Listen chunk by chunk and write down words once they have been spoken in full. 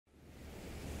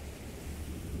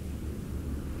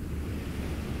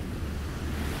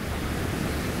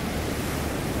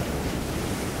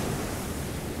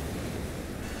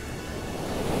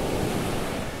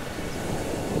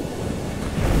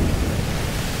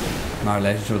My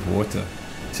relationship with water.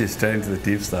 She's straight into the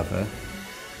deep stuff, eh?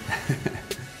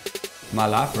 My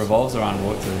life revolves around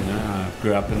water, you know. I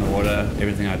grew up in the water.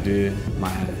 Everything I do,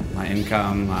 my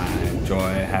income, my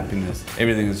joy, happiness,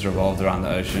 everything is revolved around the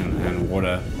ocean and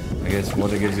water. I guess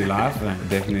water gives you life, and it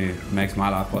definitely makes my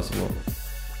life possible.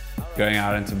 Going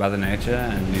out into Mother Nature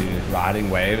and you're riding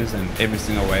waves, and every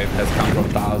single wave has come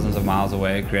from thousands of miles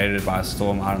away, created by a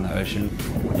storm out in the ocean.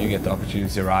 You get the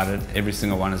opportunity to ride it. Every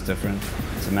single one is different.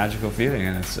 It's a magical feeling,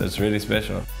 and it's really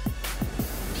special.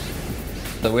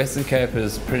 The Western Cape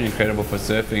is pretty incredible for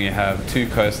surfing. You have two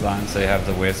coastlines, so you have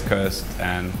the west coast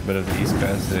and a bit of the east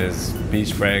coast. There's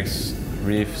beach breaks,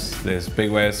 reefs, there's big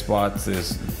wave spots,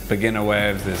 there's beginner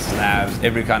waves, there's slabs.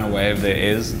 Every kind of wave there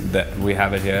is, that we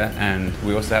have it here. And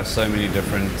we also have so many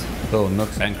different little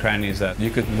nooks and crannies that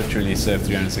you could literally surf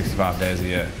 365 days a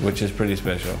year, which is pretty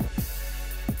special.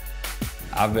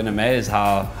 I've been amazed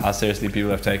how seriously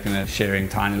people have taken it, sharing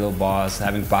tiny little bars,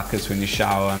 having buckets when you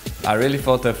shower. I really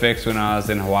felt the effects when I was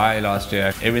in Hawaii last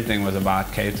year. Everything was about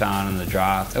Capetown and the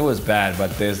drought. It was bad,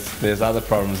 but there's other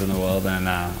problems in the world, and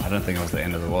I don't think it was the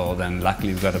end of the world, and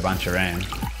luckily we've got a bunch of rain.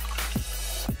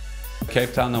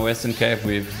 Cape Town, the Western Cape,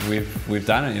 we've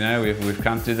done it, you know. We've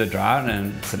come through the drought,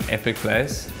 and it's an epic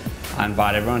place. I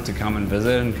invite everyone to come and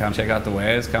visit and come check out the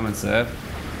waves, come and surf.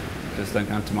 Just don't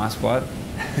come to my spot.